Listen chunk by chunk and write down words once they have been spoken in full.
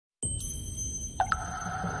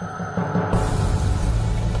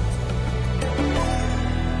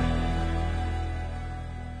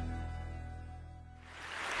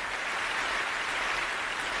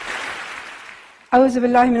A'udhu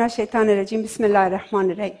billahi minash shaitanir rajim. Bismillahir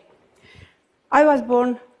rahmanir rahim. I was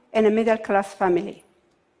born in a middle-class family.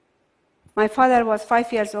 My father was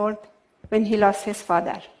 5 years old when he lost his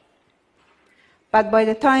father. But by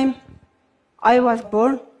the time I was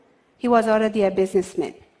born, he was already a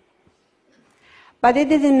businessman. But it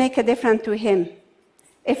didn't make a difference to him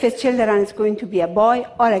if his children is going to be a boy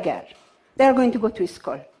or a girl. They are going to go to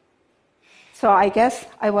school. So I guess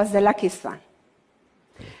I was the luckiest one.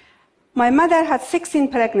 My mother had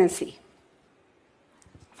 16 pregnancies.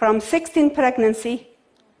 From 16 pregnancies,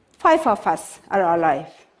 5 of us are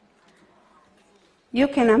alive. You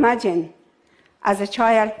can imagine, as a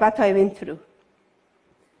child, what I went through.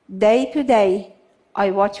 Day to day,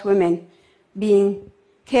 I watch women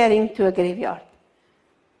carrying to a graveyard,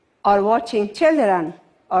 or watching children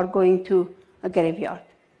are going to a graveyard.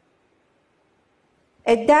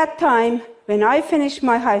 At that time, when I finished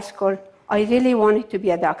my high school, I really wanted to be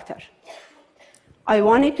a doctor. I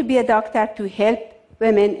wanted to be a doctor to help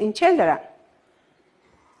women and children.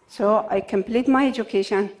 So I completed my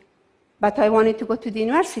education, but I wanted to go to the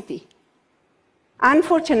university.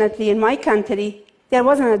 Unfortunately, in my country, there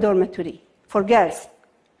wasn't a dormitory for girls.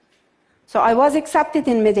 So I was accepted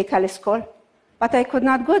in medical school, but I could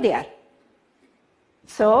not go there.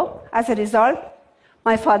 So, as a result,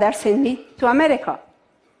 my father sent me to America.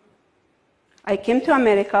 I came to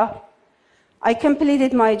America. I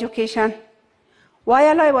completed my education.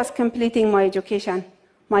 While I was completing my education,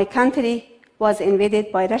 my country was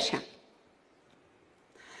invaded by Russia.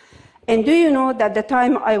 And do you know that the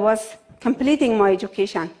time I was completing my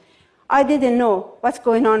education, I didn't know what's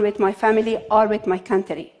going on with my family or with my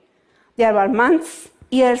country. There were months,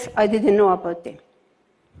 years, I didn't know about them.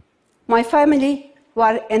 My family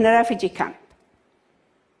were in a refugee camp.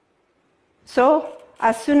 So,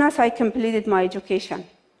 as soon as I completed my education,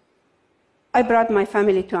 I brought my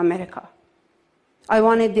family to America. I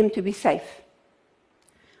wanted them to be safe.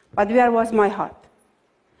 But where was my heart?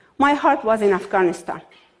 My heart was in Afghanistan.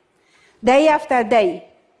 Day after day,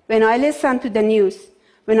 when I listened to the news,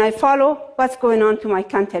 when I follow what's going on to my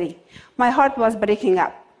country, my heart was breaking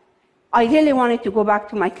up. I really wanted to go back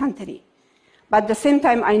to my country. But at the same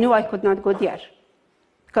time, I knew I could not go there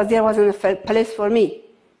because there wasn't a place for me.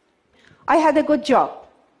 I had a good job.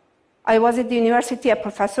 I was at the university a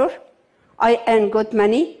professor. I earned good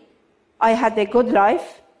money. I had a good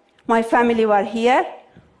life. My family were here.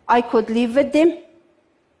 I could live with them.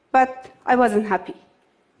 But I wasn't happy.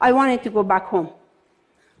 I wanted to go back home.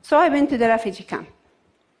 So I went to the refugee camp.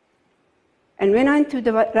 And when I went to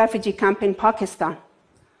the refugee camp in Pakistan,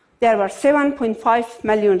 there were 7.5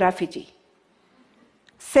 million refugees.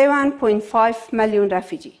 7.5 million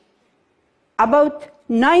refugees. About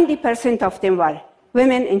 90% of them were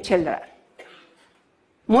women and children.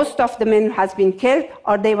 Most of the men has been killed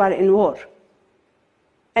or they were in war.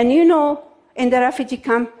 And you know, in the refugee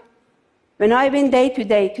camp, when I went day to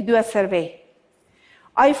day to do a survey,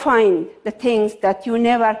 I find the things that you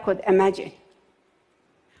never could imagine.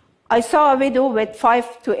 I saw a widow with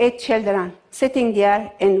 5 to 8 children sitting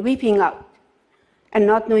there and weeping out and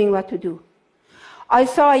not knowing what to do. I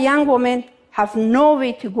saw a young woman have no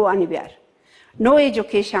way to go anywhere, no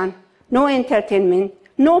education, no entertainment,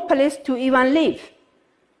 no place to even live.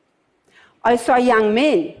 I saw young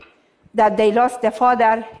men that they lost their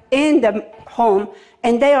father in the home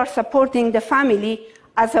and they are supporting the family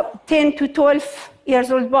as a 10 to 12 years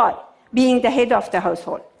old boy, being the head of the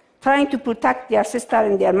household, trying to protect their sister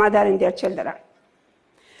and their mother and their children.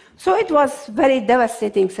 So it was a very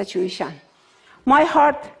devastating situation. My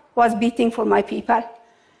heart was beating for my people,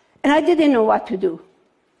 and I didn't know what to do.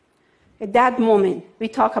 At that moment, we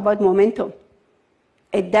talk about momentum.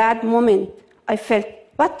 At that moment, I felt,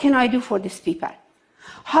 what can I do for these people?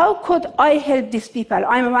 How could I help these people?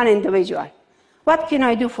 I'm one individual. What can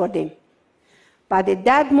I do for them? But at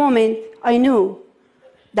that moment, I knew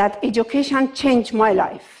that education changed my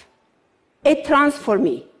life. It transformed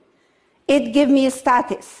me. It gave me a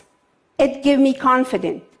status. It gave me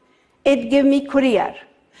confidence. It gave me career.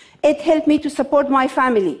 It helped me to support my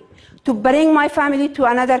family, to bring my family to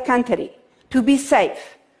another country, to be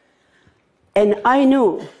safe. And I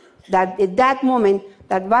knew that at that moment,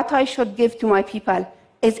 that what I should give to my people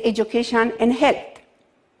is education and health.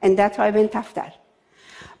 And that's what I went after.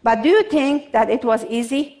 But do you think that it was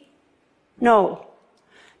easy? No.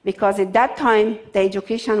 Because at that time, the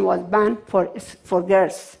education was banned for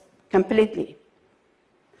girls completely.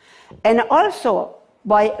 And also,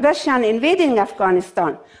 by Russian invading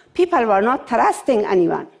Afghanistan, people were not trusting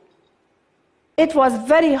anyone. It was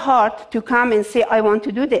very hard to come and say, I want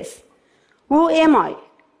to do this. Who am I?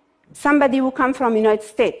 Somebody who comes from the United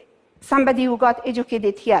States, somebody who got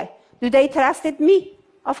educated here, Do they trusted me?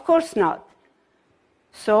 Of course not.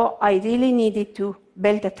 So I really needed to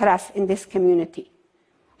build a trust in this community.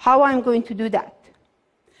 How I'm going to do that?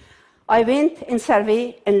 I went and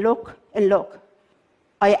survey and look and look.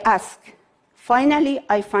 I asked. Finally,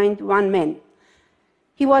 I find one man.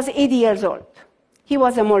 He was 80 years old. He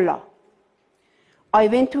was a mullah. I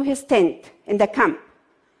went to his tent in the camp,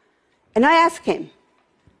 and I asked him,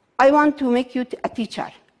 I want to make you a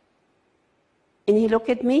teacher. And he looked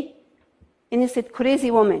at me, and he said,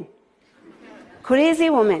 crazy woman. Crazy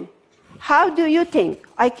woman. How do you think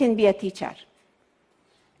I can be a teacher?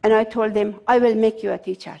 And I told him, I will make you a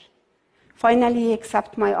teacher. Finally, he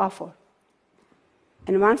accepted my offer.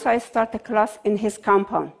 And once I started a class in his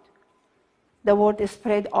compound, the word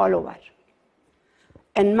spread all over.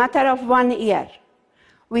 In a matter of 1 year,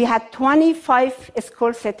 we had 25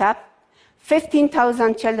 schools set up,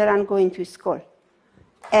 15,000 children going to school.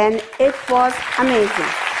 And it was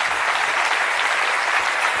amazing.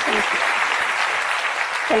 Thank you.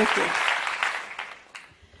 Thank you.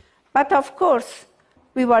 But of course,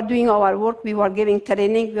 we were doing our work, we were giving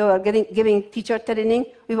training, we were giving teacher training,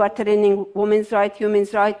 we were training women's rights, human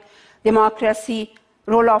rights, democracy,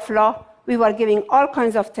 rule of law. We were giving all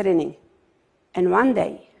kinds of training. And one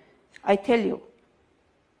day, I tell you,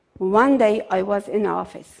 one day I was in an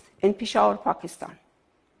office in Peshawar, Pakistan.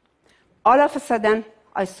 All of a sudden,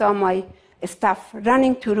 I saw my staff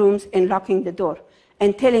running to rooms and locking the door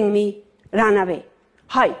and telling me, run away,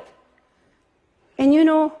 hide. And you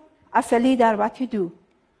know, as a leader, what you do?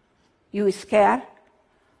 You scare.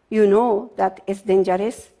 You know that it's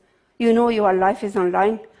dangerous. You know your life is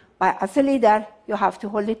online. But as a leader, you have to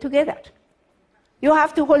hold it together. You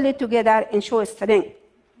have to hold it together and show strength.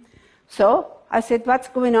 So I said, what's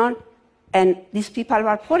going on? And these people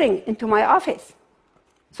were pouring into my office.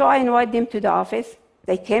 So I invited them to the office.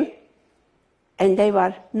 They came, and they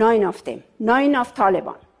were 9 of them, 9 of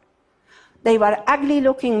Taliban. They were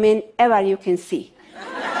ugly-looking men ever you can see.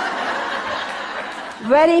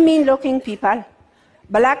 Very mean-looking people,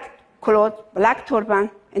 black clothes, black turban,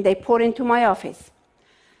 and they poured into my office.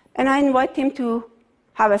 And I invited them to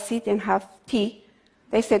have a seat and have tea.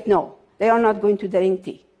 They said no, they are not going to drink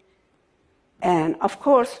tea. And of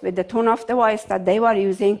course, with the tone of the voice that they were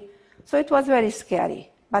using, so it was very scary.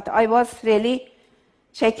 But I was really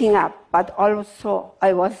shaking up, but also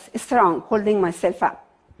I was strong, holding myself up.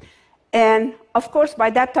 And of course, by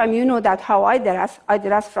that time, you know that how I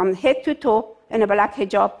dress from head to toe in a black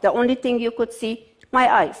hijab. The only thing you could see, my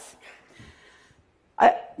eyes.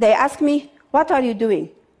 They asked me, what are you doing?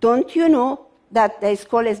 Don't you know that the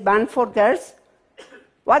school is banned for girls?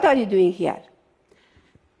 What are you doing here?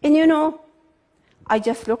 And you know, I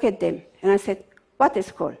just looked at them and I said, what is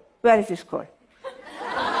school? Where is the school?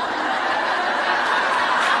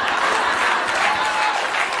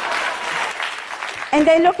 And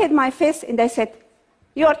they looked at my face and they said,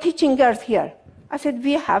 you are teaching girls here. I said,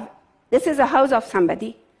 this is a house of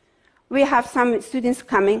somebody. We have some students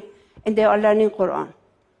coming and they are learning Quran,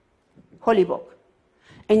 holy book.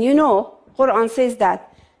 And you know, Quran says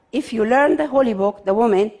that if you learn the holy book, the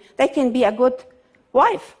woman, they can be a good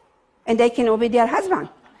wife and they can obey their husband.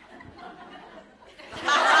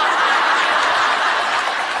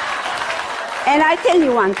 And I tell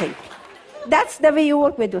you one thing, that's the way you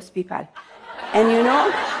work with those people. And you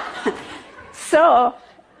know, so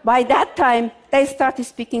by that time, they started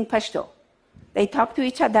speaking Pashto. They talked to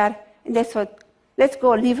each other, and they said, let's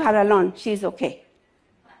go, leave her alone, she's okay.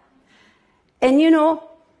 And you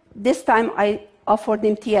know, this time I offered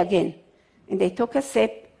them tea again. And they took a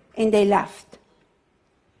sip, and they laughed.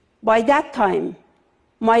 By that time,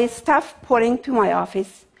 my staff pouring to my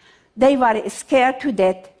office, they were scared to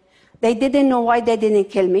death. They didn't know why they didn't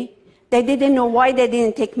kill me. They didn't know why they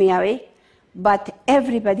didn't take me away. But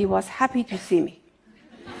everybody was happy to see me.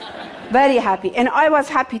 Very happy. And I was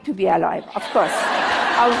happy to be alive, of course.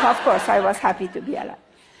 Of course, I was happy to be alive.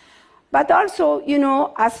 But also, you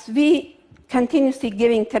know, as we continuously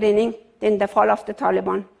giving training in the fall of the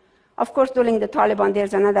Taliban, of course, during the Taliban,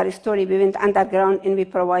 there's another story. We went underground and we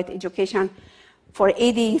provide education for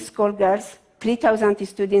 80 schoolgirls, 3,000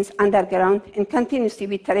 students underground, and continuously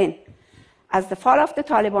we train. As the fall of the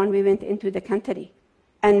Taliban, we went into the country.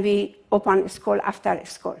 And we opened school after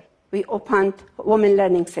school. We opened Women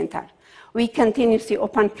Learning Center. We continuously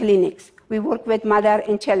opened clinics. We work with mother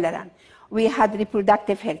and children. We had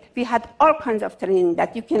reproductive health. We had all kinds of training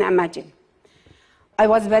that you can imagine. I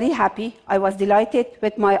was very happy. I was delighted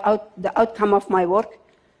with the outcome of my work.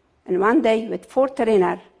 And one day, with 4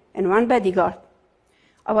 trainers and 1 bodyguard,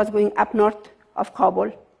 I was going up north of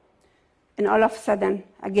Kabul. And all of a sudden,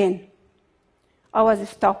 again, I was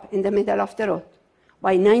stopped in the middle of the road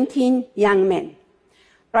by 19 young men.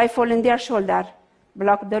 Rifle in their shoulder,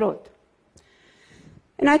 blocked the road.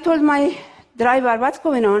 And I told my driver, what's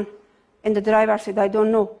going on? And the driver said, I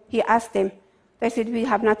don't know. He asked them. They said, we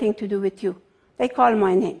have nothing to do with you. They called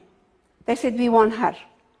my name. They said, we want her.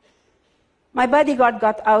 My bodyguard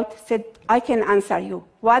got out, said, I can answer you.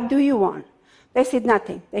 What do you want? They said,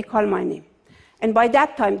 nothing. They called my name. And by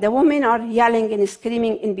that time, the women are yelling and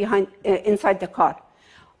screaming inside the car.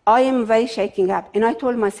 I am very shaking up. And I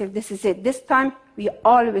told myself, this is it. This time, we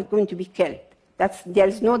all were going to be killed. There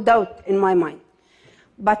is no doubt in my mind.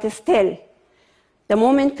 But still, the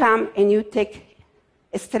moment comes and you take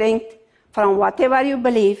strength from whatever you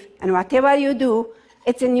believe and whatever you do,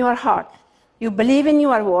 it's in your heart. You believe in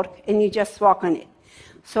your work and you just walk on it.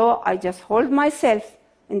 So I just hold myself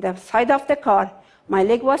in the side of the car. My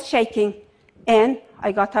leg was shaking and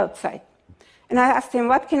I got outside. And I asked them,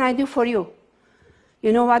 what can I do for you?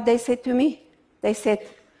 You know what they said to me? They said,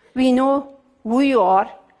 we know who you are.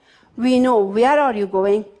 We know where are you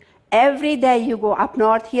going. Every day you go up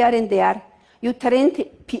north, here and there. You train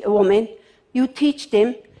women. You teach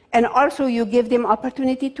them. And also you give them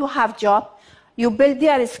opportunity to have job. You build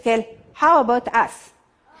their skill. How about us?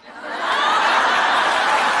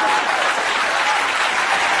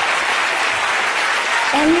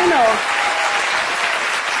 And you know,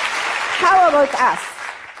 how about us?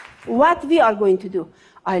 What we are going to do?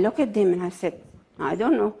 I look at them and I said, I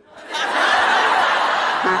don't know.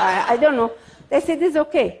 I don't know. They said, it's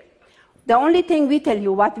okay. The only thing we tell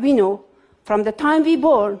you, what we know, from the time we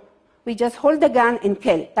born, we just hold the gun and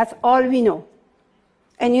kill. That's all we know.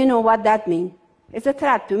 And you know what that means. It's a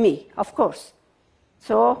threat to me, of course.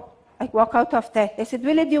 So I walk out of there. They said,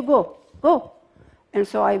 we'll let you go. Go. And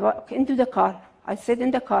so I walk into the car. I sit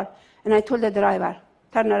in the car, and I told the driver,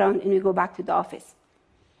 turn around, and we go back to the office.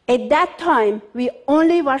 At that time, we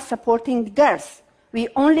only were supporting the girls. We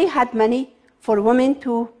only had money for women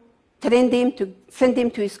to train them, to send them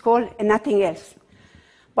to school, and nothing else.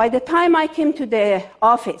 By the time I came to the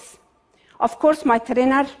office, of course, my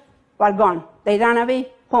trainers were gone. They ran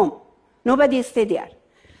away home. Nobody stayed there.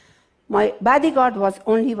 My bodyguard was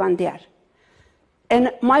only one there.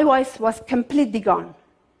 And my voice was completely gone.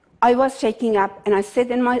 I was shaking up, and I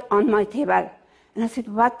sat on my table, and I said,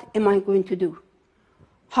 what am I going to do?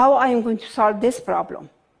 How I am going to solve this problem?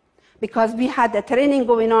 Because we had a training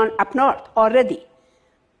going on up north already.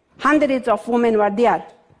 Hundreds of women were there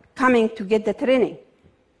coming to get the training.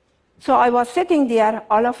 So I was sitting there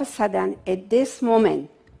all of a sudden at this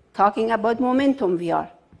moment, talking about momentum we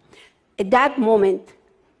are. At that moment,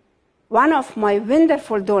 one of my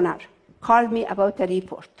wonderful donors called me about a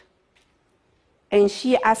report. And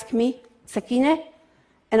she asked me, Sakena,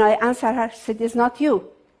 and I answered her, said, it's not you.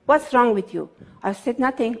 What's wrong with you? I said,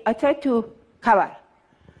 nothing. I tried to cover.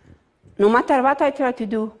 No matter what I tried to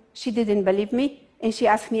do, she didn't believe me, and she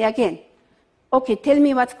asked me again, okay, tell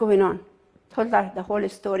me what's going on. Told her the whole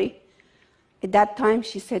story. At that time,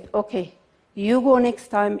 she said, okay, you go next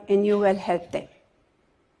time and you will help them.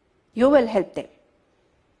 You will help them.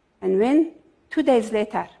 And when 2 days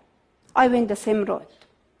later, I went the same road.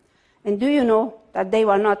 And do you know that they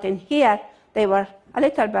were not in here, they were a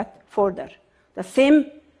little bit further. The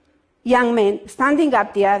same young men standing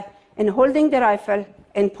up there and holding the rifle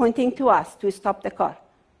and pointing to us to stop the car.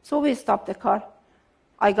 So we stopped the car.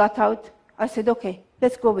 I got out. I said, okay,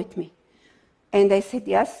 let's go with me. And they said,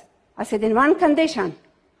 yes. I said, in one condition,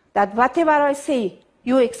 that whatever I say,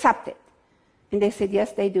 you accept it. And they said,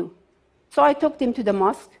 yes, they do. So I took them to the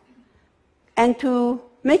mosque. And to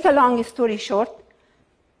make a long story short,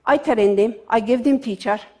 I trained them. I gave them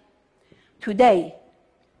teacher. Today,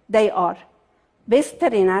 they are best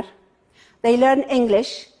trainer. They learn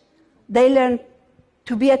English. They learn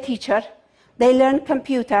to be a teacher. They learn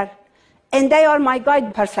computer. And they are my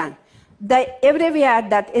guide person. Everywhere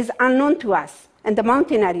that is unknown to us, in the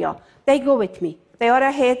mountain area, they go with me. They are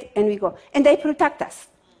ahead, and we go. And they protect us.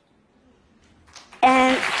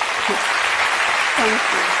 And thank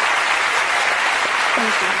you.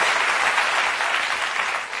 Thank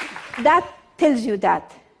you. That tells you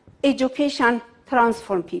that education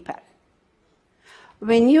transforms people.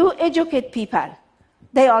 When you educate people,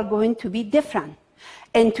 they are going to be different.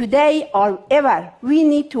 And today or ever, we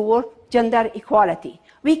need to work gender equality.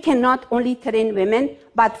 We cannot only train women,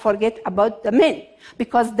 but forget about the men.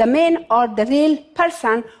 Because the men are the real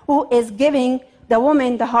person who is giving the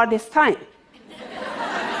woman the hardest time.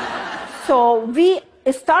 So we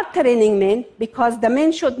start training men because the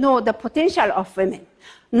men should know the potential of women.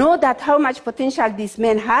 Know that how much potential these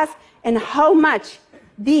men has and how much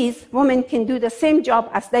these women can do the same job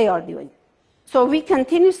as they are doing. So we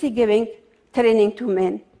continuously giving training to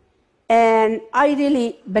men. And I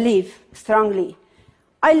really believe strongly.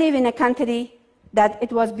 I live in a country that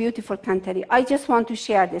it was a beautiful country. I just want to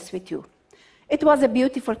share this with you. It was a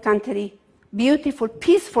beautiful country, beautiful,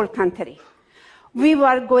 peaceful country. We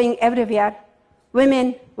were going everywhere.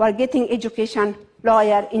 Women were getting education,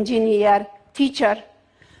 lawyer, engineer, teacher.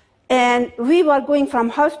 And we were going from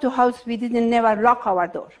house to house. We didn't never lock our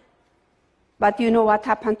door. But you know what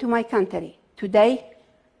happened to my country? Today,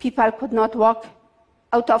 people could not walk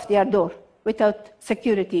out of their door without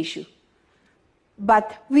security issue.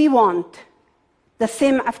 But we want the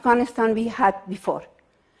same Afghanistan we had before.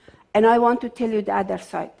 And I want to tell you the other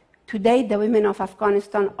side. Today, the women of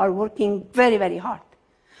Afghanistan are working very, very hard.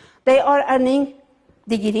 They are earning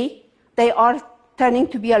degree. They are turning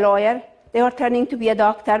to be a lawyer. They are turning to be a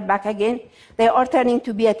doctor back again. They are turning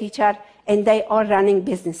to be a teacher, and they are running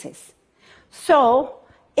businesses. So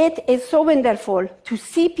it is so wonderful to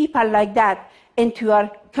see people like that into your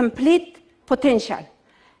complete potential.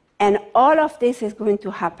 And all of this is going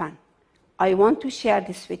to happen. I want to share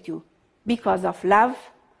this with you because of love,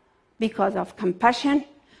 because of compassion,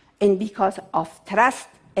 and because of trust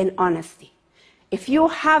and honesty. If you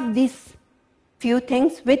have these few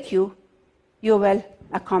things with you, you will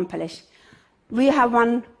accomplish. We have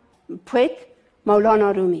one poet,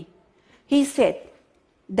 Maulana Rumi. He said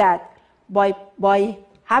that by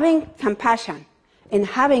having compassion and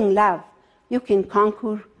having love, you can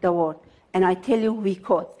conquer the world. And I tell you, we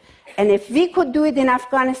could. And if we could do it in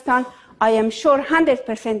Afghanistan, I am sure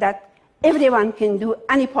 100% that everyone can do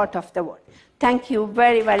any part of the world. Thank you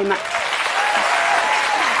very, very much.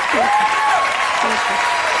 Thank you. Thank you.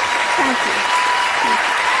 Thank you.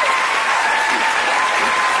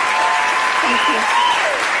 Thank you.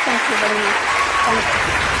 Thank you very much.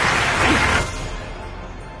 Thank you.